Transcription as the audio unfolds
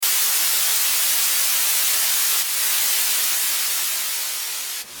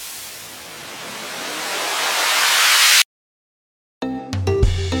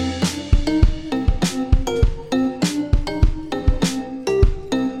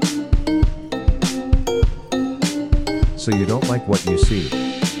So you don't like what you see.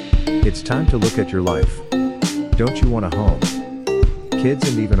 It's time to look at your life. Don't you want a home, kids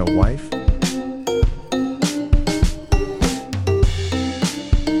and even a wife?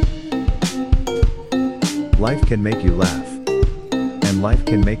 Life can make you laugh, and life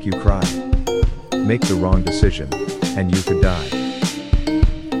can make you cry. Make the wrong decision, and you could die.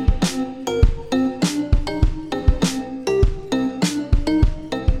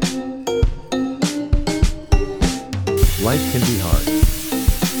 Life can be hard,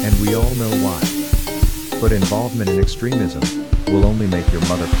 and we all know why. But involvement in extremism will only make your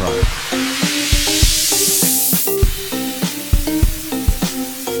mother cry.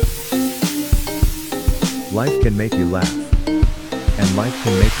 Life can make you laugh, and life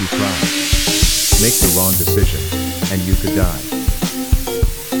can make you cry. Make the wrong decision, and you could die.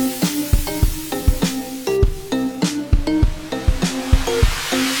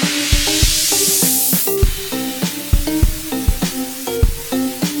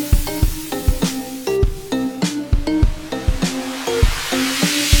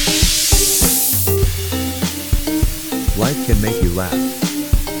 Life can make you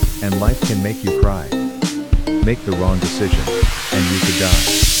laugh, and life can make you cry. Make the wrong decision, and you could die.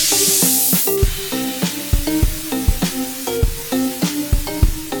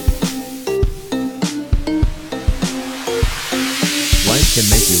 Life can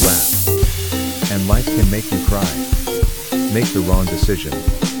make you laugh, and life can make you cry. Make the wrong decision,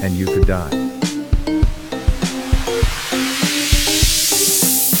 and you could die.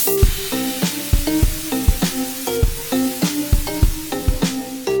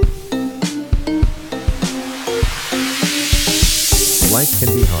 Life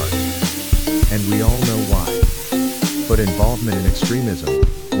can be hard, and we all know why. But involvement in extremism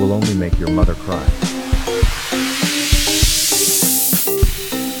will only make your mother cry.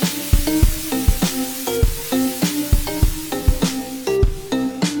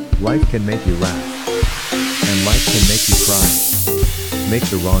 Life can make you laugh, and life can make you cry. Make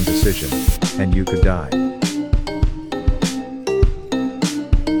the wrong decision, and you could die.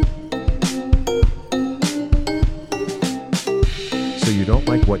 You don't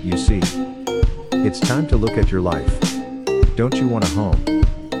like what you see. It's time to look at your life. Don't you want a home,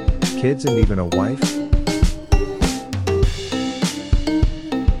 kids and even a wife?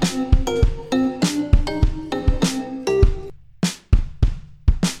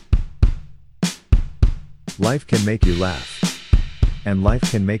 Life can make you laugh, and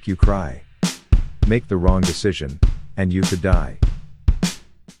life can make you cry. Make the wrong decision, and you could die.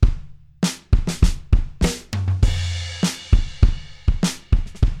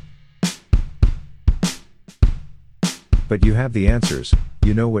 But you have the answers,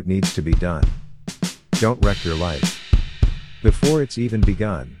 you know what needs to be done. Don't wreck your life before it's even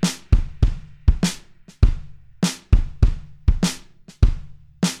begun.